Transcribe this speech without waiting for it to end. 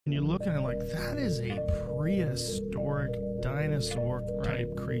And you're looking at like, that is a prehistoric dinosaur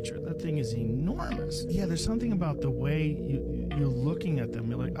type creature. That thing is enormous. Yeah, there's something about the way you're looking at them.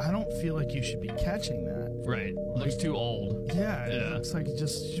 You're like, I don't feel like you should be catching that. Right. Looks too old. Yeah, it looks like you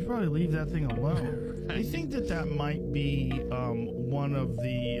should probably leave that thing alone. I think that might be one of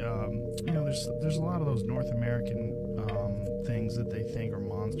the, there's a lot of those North American things that they think are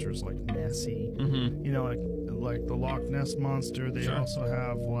monsters, like Nessie. Mm-hmm. You know, like the Loch Ness Monster. They also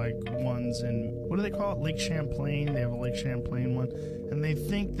have like ones in, what do they call it? Lake Champlain. They have a Lake Champlain one. And they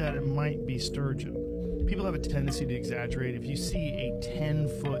think that it might be sturgeon. People have a tendency to exaggerate. If you see a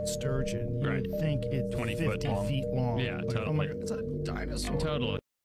 10-foot sturgeon, you would think it's 20 50 feet long. feet long. Yeah, like, totally. Oh my God, it's a dinosaur. Totally.